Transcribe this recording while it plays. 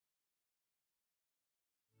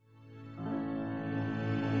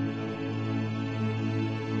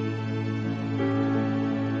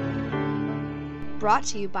Brought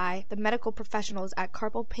to you by the medical professionals at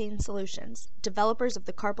Carpal Pain Solutions, developers of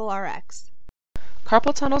the Carpal Rx.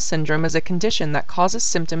 Carpal tunnel syndrome is a condition that causes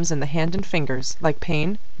symptoms in the hand and fingers, like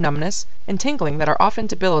pain, numbness, and tingling that are often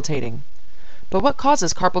debilitating. But what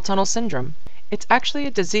causes carpal tunnel syndrome? It's actually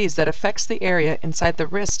a disease that affects the area inside the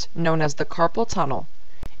wrist known as the carpal tunnel.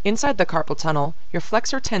 Inside the carpal tunnel, your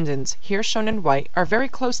flexor tendons, here shown in white, are very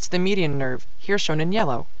close to the median nerve, here shown in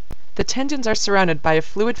yellow. The tendons are surrounded by a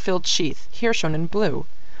fluid-filled sheath, here shown in blue.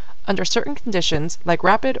 Under certain conditions, like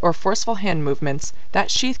rapid or forceful hand movements, that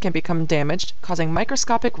sheath can become damaged, causing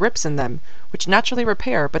microscopic rips in them, which naturally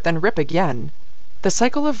repair but then rip again. The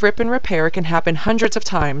cycle of rip and repair can happen hundreds of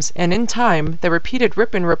times, and in time, the repeated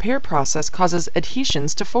rip and repair process causes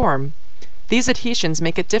adhesions to form. These adhesions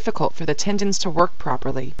make it difficult for the tendons to work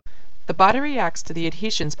properly. The body reacts to the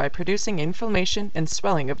adhesions by producing inflammation and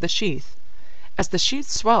swelling of the sheath. As the sheath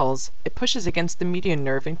swells, it pushes against the median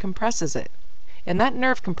nerve and compresses it. And that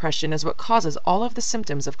nerve compression is what causes all of the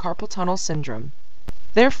symptoms of carpal tunnel syndrome.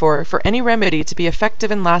 Therefore, for any remedy to be effective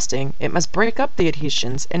and lasting, it must break up the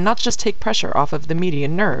adhesions and not just take pressure off of the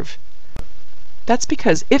median nerve. That's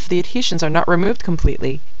because if the adhesions are not removed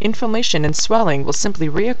completely, inflammation and swelling will simply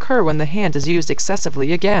reoccur when the hand is used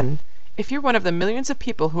excessively again. If you're one of the millions of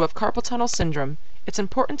people who have carpal tunnel syndrome, it's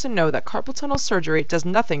important to know that carpal tunnel surgery does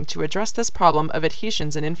nothing to address this problem of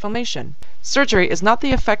adhesions and inflammation. Surgery is not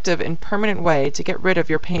the effective and permanent way to get rid of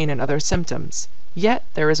your pain and other symptoms. Yet,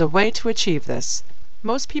 there is a way to achieve this.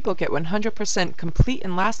 Most people get 100% complete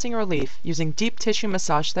and lasting relief using deep tissue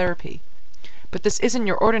massage therapy. But this isn't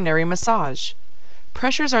your ordinary massage.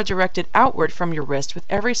 Pressures are directed outward from your wrist with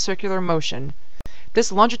every circular motion. This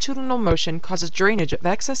longitudinal motion causes drainage of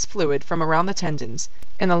excess fluid from around the tendons,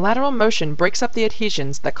 and the lateral motion breaks up the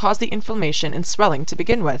adhesions that cause the inflammation and swelling to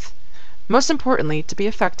begin with. Most importantly, to be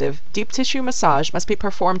effective, deep tissue massage must be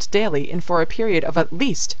performed daily and for a period of at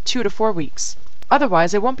least 2 to 4 weeks.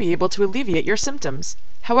 Otherwise, it won't be able to alleviate your symptoms.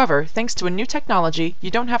 However, thanks to a new technology, you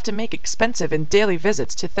don't have to make expensive and daily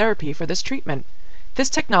visits to therapy for this treatment. This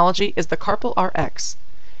technology is the Carpal Rx.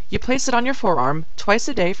 You place it on your forearm twice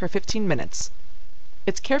a day for 15 minutes.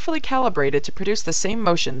 It's carefully calibrated to produce the same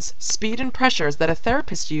motions, speed, and pressures that a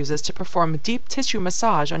therapist uses to perform deep tissue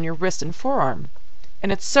massage on your wrist and forearm.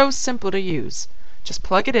 And it's so simple to use. Just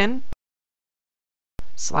plug it in,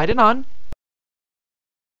 slide it on,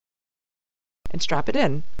 and strap it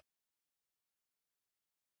in.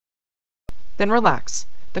 Then relax.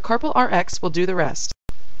 The Carpal Rx will do the rest.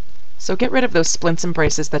 So get rid of those splints and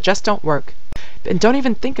braces that just don't work. And don't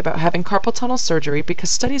even think about having carpal tunnel surgery because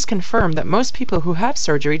studies confirm that most people who have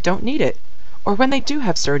surgery don't need it. Or when they do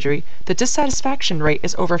have surgery, the dissatisfaction rate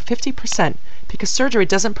is over 50% because surgery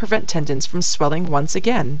doesn't prevent tendons from swelling once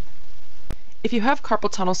again. If you have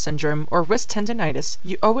carpal tunnel syndrome or wrist tendonitis,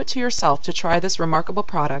 you owe it to yourself to try this remarkable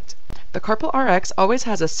product. The Carpal Rx always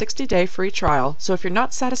has a 60-day free trial, so if you're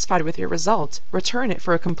not satisfied with your result, return it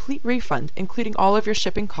for a complete refund, including all of your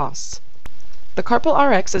shipping costs. The Carpal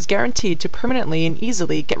Rx is guaranteed to permanently and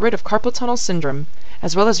easily get rid of carpal tunnel syndrome,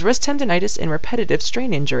 as well as wrist tendonitis and repetitive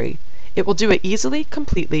strain injury. It will do it easily,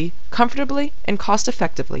 completely, comfortably, and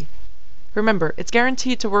cost-effectively. Remember, it's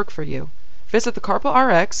guaranteed to work for you. Visit the Carpal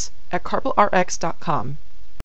Rx at carpalrx.com.